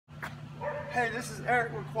Hey, this is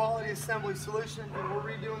Eric with Quality Assembly Solution, and we're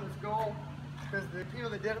redoing this goal because the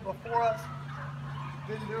people that did it before us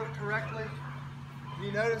didn't do it correctly. If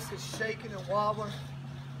you notice, it's shaking and wobbling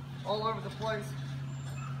all over the place.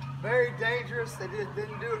 Very dangerous. They didn't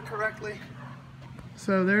do it correctly.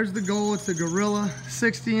 So there's the goal. It's a Goalrilla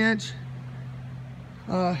 60-inch.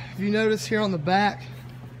 If you notice here on the back,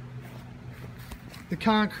 the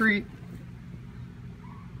concrete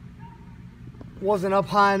wasn't up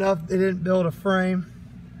high enough. They didn't build a frame.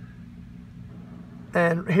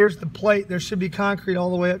 And here's the plate. There should be concrete all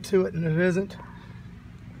the way up to it, and it isn't.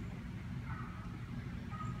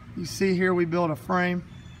 You see here we built a frame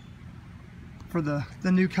for the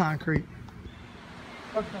new concrete.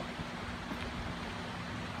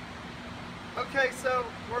 Okay, so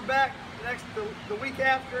we're back the week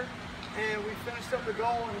after, and we finished up the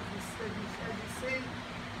goal, and as you see,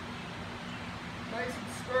 nice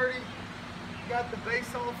and sturdy. Got the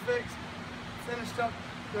base all fixed, finished up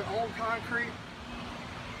the old concrete.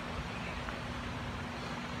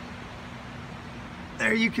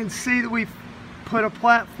 There you can see that we've put a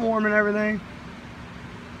platform and everything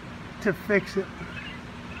to fix it.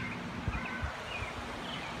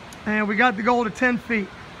 And we got the goal to 10 feet.